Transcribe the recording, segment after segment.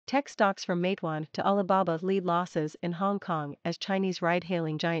Tech stocks from Meituan to Alibaba lead losses in Hong Kong as Chinese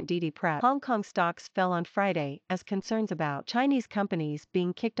ride-hailing giant Didi prep. Hong Kong stocks fell on Friday as concerns about Chinese companies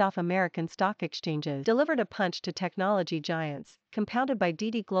being kicked off American stock exchanges delivered a punch to technology giants, compounded by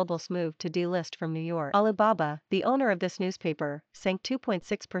Didi Global's move to delist from New York. Alibaba, the owner of this newspaper, sank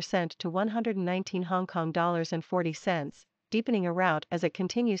 2.6% to 119 Hong Kong dollars and 40 cents, deepening a rout as it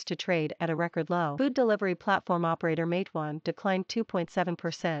continues to trade at a record low. Food delivery platform operator Meituan declined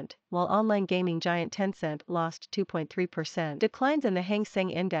 2.7%, while online gaming giant Tencent lost 2.3%. Declines in the Hang Seng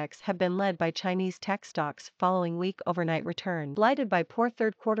Index have been led by Chinese tech stocks following weak overnight returns. Blighted by poor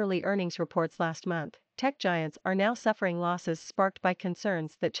third quarterly earnings reports last month, tech giants are now suffering losses sparked by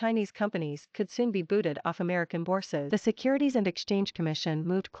concerns that Chinese companies could soon be booted off American bourses. The Securities and Exchange Commission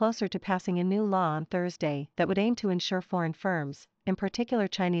moved closer to passing a new law on Thursday that would aim to ensure foreign firms, in particular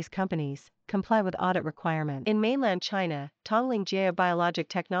Chinese companies, comply with audit requirements. In mainland China, Tongling Jieya Biologic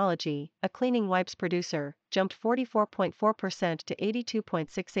Technology, a cleaning wipes producer, jumped 44.4% to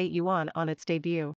 82.68 yuan on its debut.